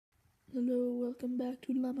Hello, welcome back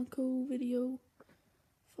to Llama video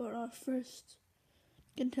for our first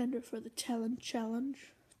contender for the talent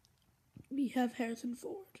challenge. We have Harrison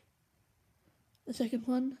Ford. The second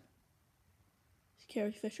one is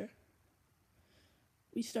Carrie Fisher.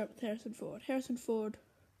 We start with Harrison Ford. Harrison Ford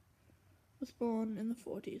was born in the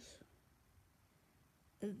 40s.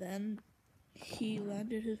 And then he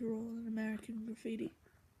landed his role in American Graffiti.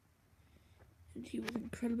 And he was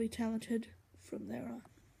incredibly talented from there on.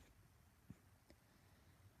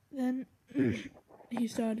 Then he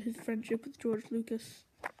started his friendship with George Lucas,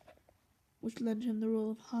 which led him the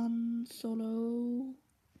role of Han Solo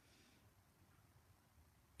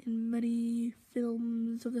in many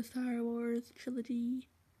films of the Star Wars trilogy.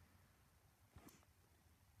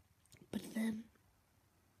 But then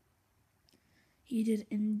he did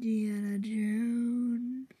Indiana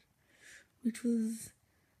Jones, which was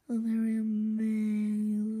a very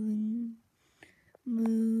amazing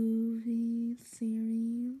movie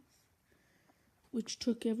series, which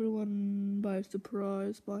took everyone by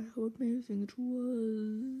surprise by how amazing it was.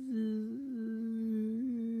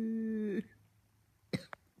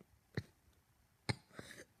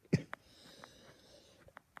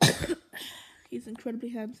 He's incredibly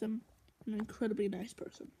handsome, an incredibly nice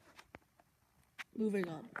person. Moving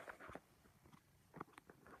on.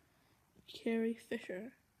 Carrie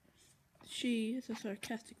Fisher. She is a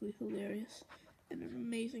sarcastically hilarious and an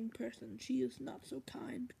amazing person. She is not so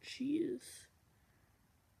kind, but she is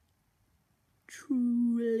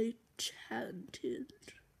truly talented.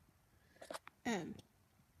 And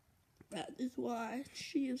that is why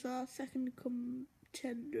she is our second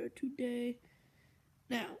contender today.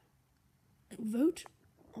 Now, vote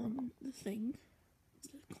on the thing,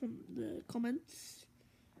 the comments,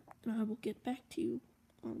 and I will get back to you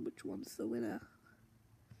on which one's the winner.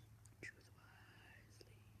 Choose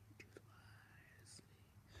wisely.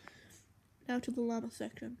 Now to the llama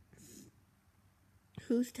section.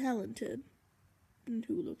 Who's talented and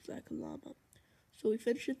who looks like a llama? So we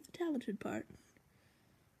finished the talented part.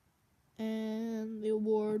 And the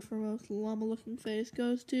award for most llama-looking face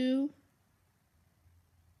goes to,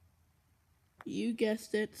 you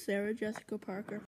guessed it, Sarah Jessica Parker.